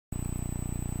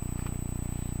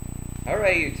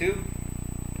Alright YouTube,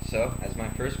 so as my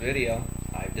first video,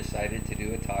 I've decided to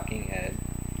do a talking head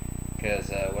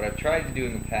because what I've tried to do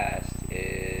in the past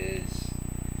is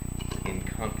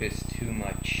encompass too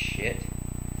much shit.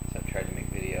 So I've tried to make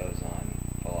videos on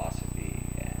philosophy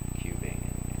and cubing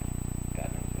and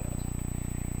God knows what else.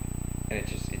 And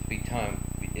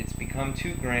it's become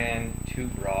too grand, too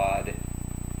broad,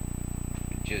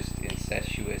 just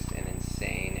incestuous and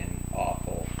insane and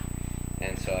awful.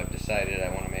 And so I've decided I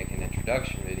want to make an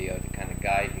introduction video to kind of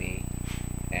guide me,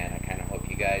 and I kind of hope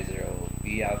you guys will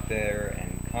be out there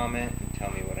and comment and tell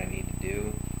me what I need to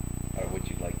do or what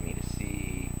you'd like me to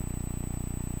see.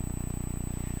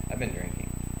 I've been drinking.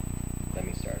 Let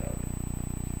me start over.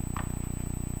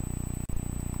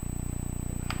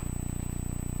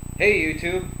 Hey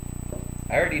YouTube!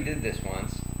 I already did this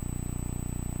once.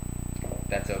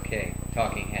 That's okay.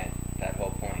 Talking head. That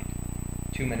whole point.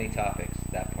 Too many topics.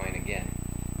 That point again.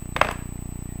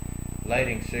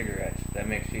 Lighting cigarettes. That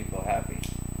makes people happy.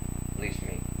 At least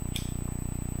me.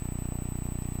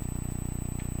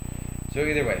 So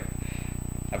either way,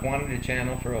 I've wanted a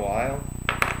channel for a while,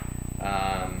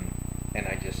 and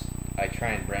I try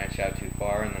and branch out too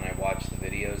far, and then I watch the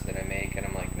videos that I make, and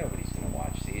I'm like, nobody's gonna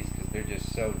watch these because they're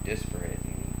just so disparate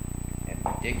and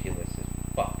ridiculous as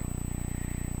fuck.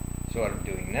 So what I'm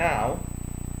doing now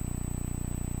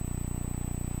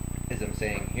is I'm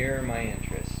saying, here are my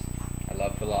interests. I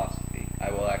love philosophy.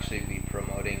 I will actually be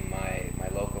promoting my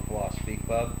local philosophy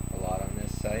club a lot on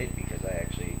this site because I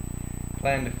actually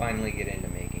plan to finally get into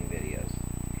making videos.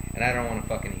 And I don't want to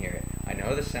fucking hear it. I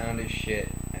know the sound is shit.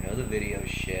 I know the video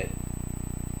is shit.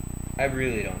 I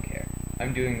really don't care.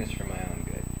 I'm doing this for my own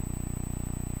good.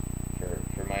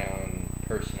 For my own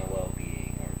personal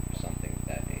well-being or something of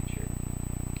that nature.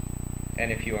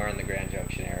 And if you are in the Grand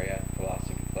Junction area,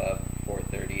 Philosophy Club,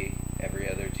 4:30 every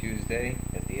other Tuesday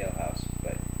at the Ale House.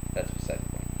 But that's beside the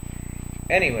point.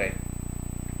 Anyway,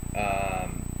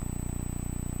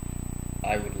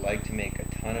 I would like to make a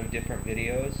ton of different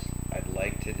videos. I'd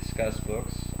like to discuss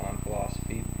books on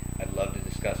philosophy. I'd love to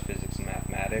discuss physics and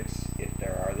mathematics if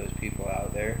there are those people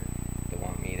out there that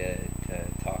want me to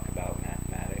talk about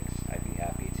mathematics. I'd be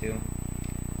happy to.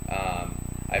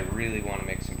 I really want to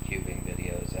make some cubing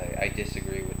videos. I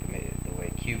disagree with the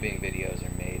way cubing videos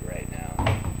are made right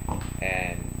now.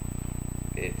 And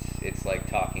it's like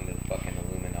talking to the fucking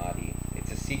Illuminati.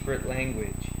 It's a secret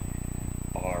language.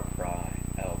 R prime,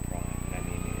 L prime. I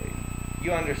mean,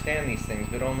 you understand these things,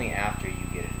 but only after you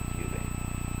get into cubing.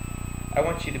 I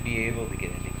want you to be able to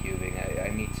get into cubing. I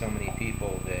meet so many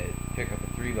people that pick up a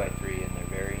 3x3 and they're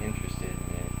very interested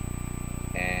in it,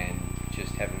 and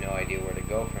just have no idea where to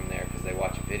go from there because they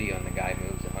watch a video and the guy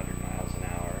moves 100 miles an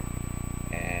hour,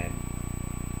 and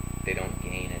they don't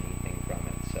gain anything from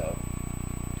it. So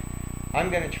I'm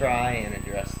going to try and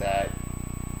address that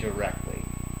directly,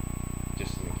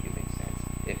 just in the cubing sense.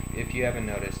 If you haven't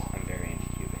noticed, I'm very into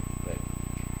cubing. But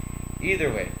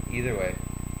either way,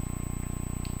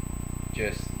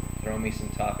 just throw me some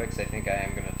topics. I think I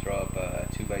am going to throw up a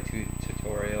 2x2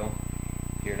 tutorial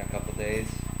here in a couple days.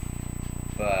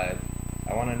 But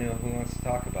I want to know who wants to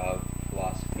talk about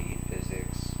philosophy,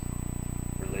 physics,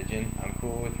 religion. I'm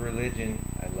cool with religion.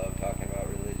 I love talking about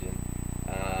religion.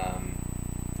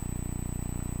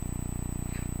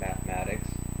 Mathematics,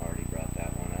 already brought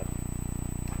that one up.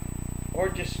 Or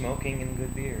just smoking and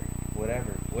good beer.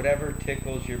 Whatever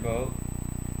tickles your boat,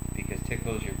 because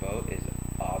tickles your boat is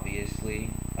obviously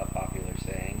a popular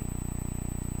saying.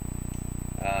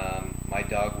 My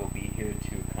dog will be here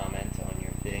to comment on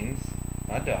your things.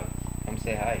 My dog, come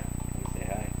say hi. Come say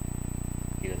hi.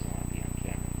 He doesn't want to be on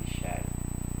camera. He's shy.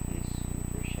 He's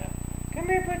super shy. Come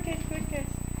here, put this.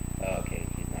 Oh, okay,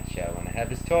 he's not shy. I want to have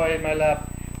his toy in my lap.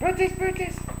 Put this.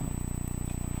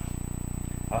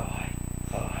 Oh, hi.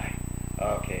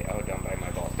 Okay, oh, don't bite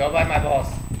my balls. Don't bite my balls!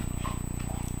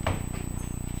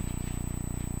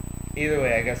 Either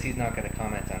way, I guess he's not going to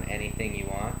comment on anything you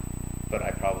want, but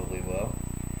I probably will.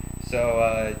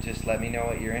 So, just let me know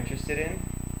what you're interested in.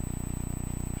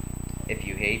 If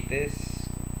you hate this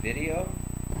video,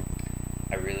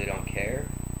 I really don't care.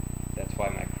 That's why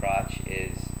my crotch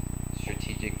is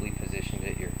strategically positioned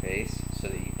at your face, so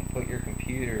that you can put your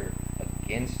computer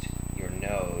against your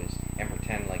nose and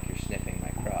pretend like you're sniffing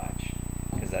my crotch,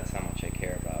 because that's how much I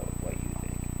care about what you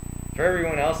think. For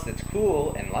everyone else that's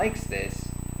cool and likes this,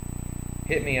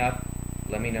 hit me up,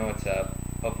 let me know what's up.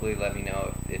 Hopefully let me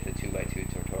know if the 2x2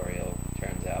 tutorial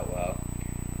turns out well,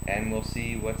 and we'll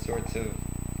see what sorts of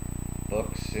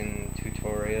books and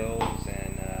tutorials,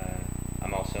 and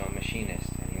I'm also a machinist.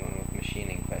 Anyone with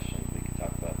machining questions, we could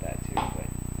talk about that too, but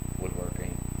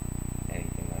woodworking,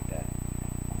 anything like that.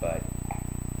 But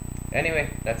Anyway,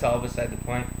 that's all beside the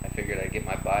point. I figured I'd get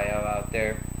my bio out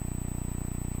there,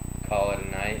 call it a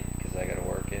night, because I gotta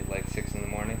work at like 6 in the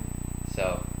morning.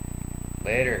 So,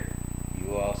 later.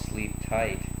 You all sleep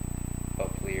tight.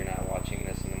 Hopefully you're not watching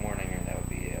this in the morning, or that would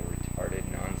be a retarded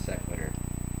non sequitur.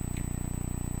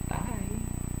 Bye.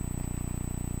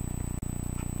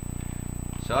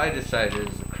 So I decided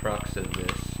as the crux of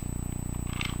this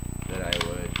that I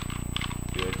would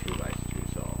do a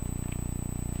 2x2 solve.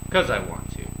 Because I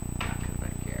want to, not because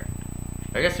I care.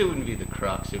 I guess it wouldn't be the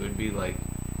crux, it would be like,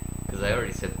 because I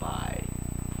already said bye.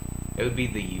 It would be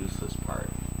the useless part.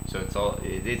 So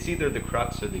it's either the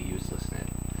crux or the uselessness.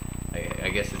 I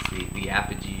guess it's the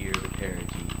apogee or the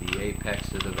perigee, the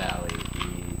apex or the valley,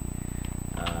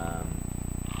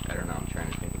 I don't know, I'm trying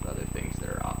to think of other things that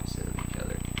are opposite of each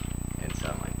other and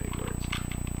sound like big words.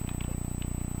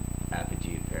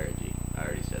 Apogee and perigee, I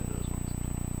already said those ones.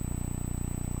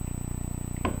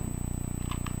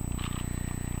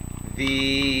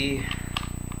 The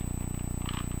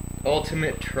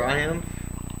ultimate triumph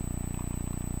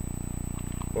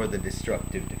or the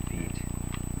destructive defeat?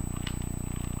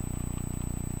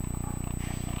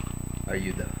 Are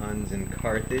you the Huns in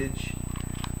Carthage,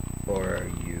 or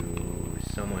are you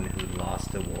someone who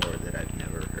lost a war that I've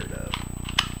never heard of?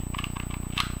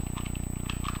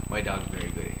 My dog's very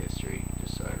good at history,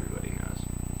 just so everybody knows.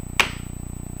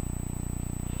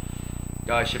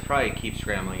 Oh, I should probably keep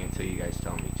scrambling until you guys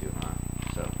tell me to, huh?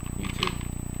 So, YouTube,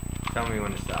 tell me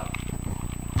when to stop.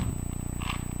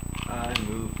 I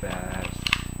move fast,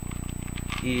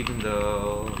 even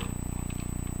though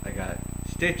I got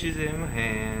stitches in my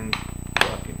hand,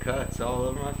 fucking cuts all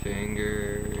over my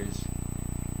fingers.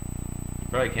 You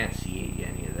probably can't see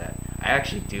any of that. I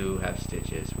actually do have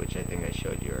stitches, which I think I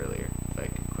showed you earlier, if I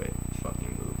could quit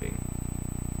fucking moving.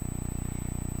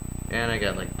 And I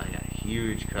got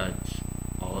huge cuts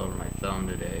all over my thumb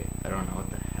today. I don't know what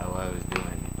the hell I was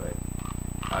doing, but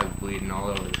I was bleeding all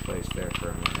over the place there for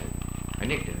a minute. I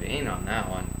nicked a vein on that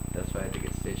one. That's why I had to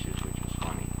get stitches, which was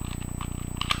funny.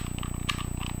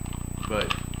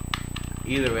 But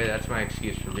either way, that's my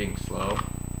excuse for being slow.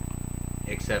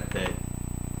 Except that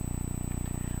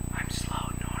I'm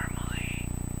slow normally.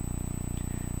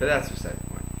 But that's beside the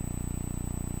point.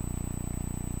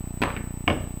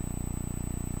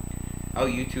 Oh,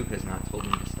 YouTube has not told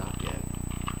me to stop yet.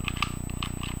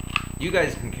 You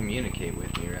guys can communicate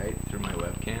with me, right? Through my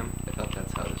webcam. I thought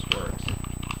that's how this works.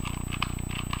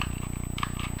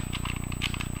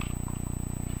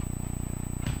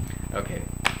 Okay,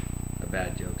 a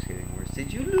bad joke's getting worse.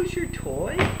 Did you lose your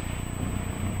toy?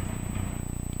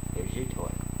 There's your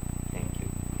toy. Thank you.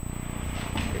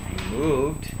 If you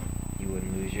moved, you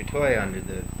wouldn't lose your toy under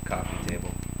the coffee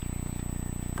table.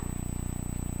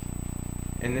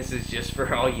 And this is just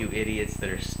for all you idiots that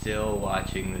are still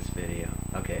watching this video.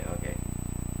 Okay, okay.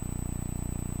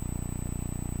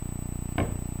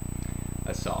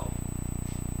 A solve.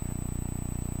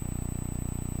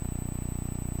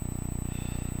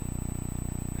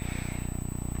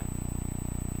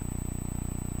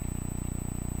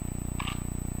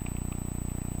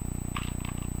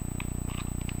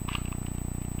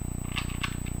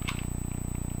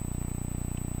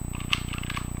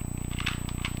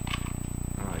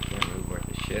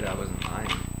 Shit, I wasn't lying.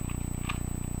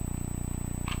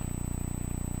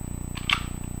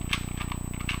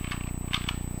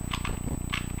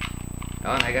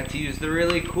 Oh, and I got to use the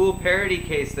really cool parody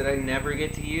case that I never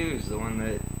get to use, the one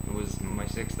that was my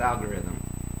 6th algorithm.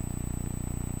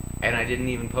 And I didn't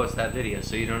even post that video,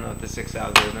 so you don't know what the 6th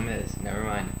algorithm is. Never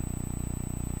mind.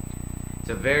 It's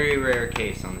a very rare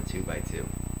case on the 2x2.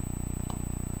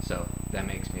 So, that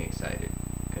makes me excited,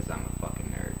 because I'm a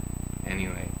fucking nerd.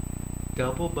 Anyway.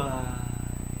 Double bye.